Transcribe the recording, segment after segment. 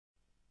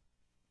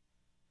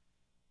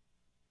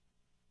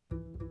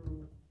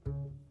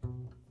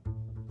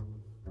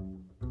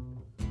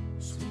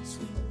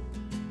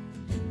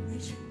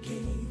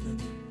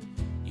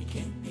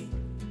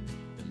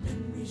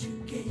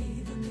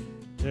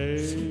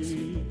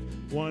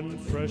one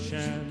fresh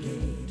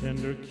and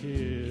tender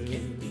kiss,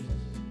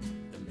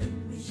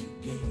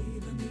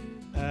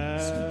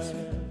 at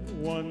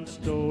one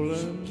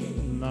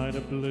stolen night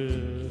of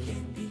bliss.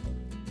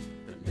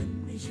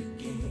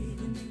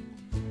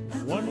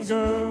 One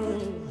girl,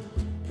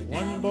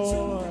 one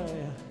boy,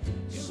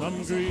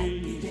 some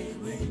grief,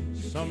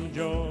 some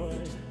joy,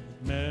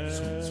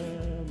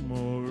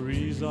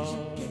 memories are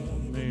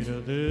made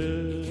of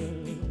this.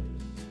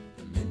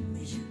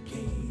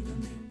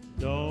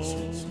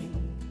 Don't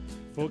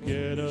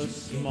forget a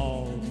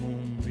small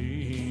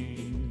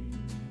moonbeam,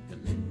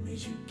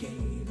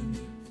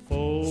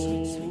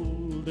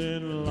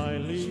 folding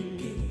lightly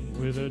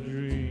with a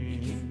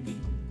dream.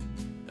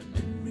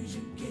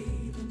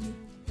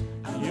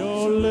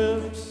 Your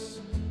lips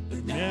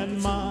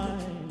and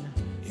mine,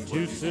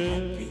 two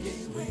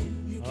sips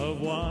of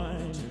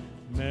wine,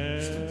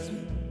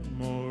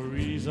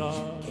 memories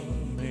are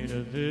made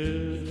of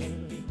this.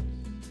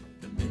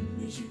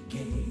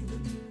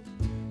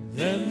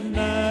 Then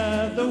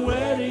at the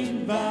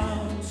wedding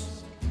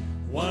vows,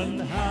 one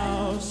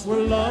house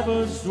where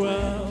lovers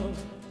dwell,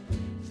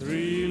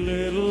 three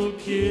little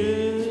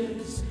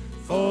kids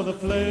for the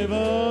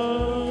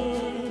flavor.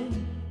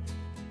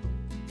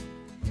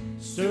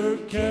 Stir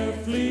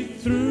carefully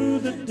through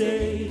the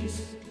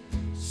days,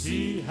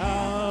 see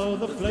how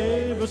the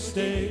flavor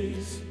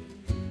stays.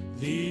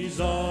 These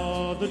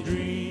are the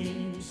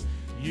dreams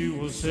you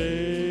will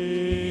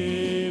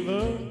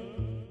savor,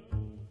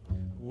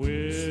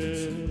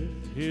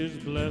 with his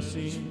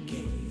blessing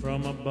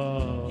from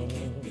above.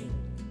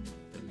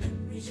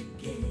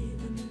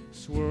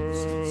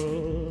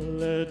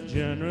 Swirl it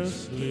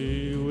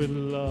generously with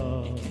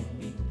love.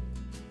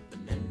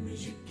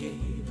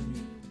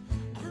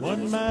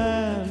 One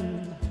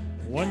man,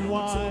 one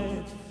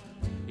wife,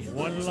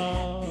 one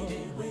love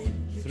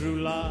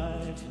through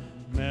life.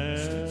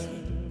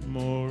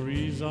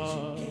 Memories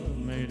are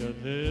made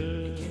of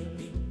this.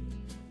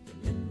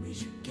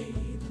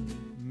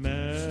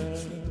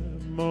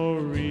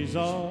 Memories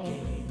are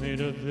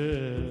made of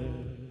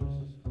this.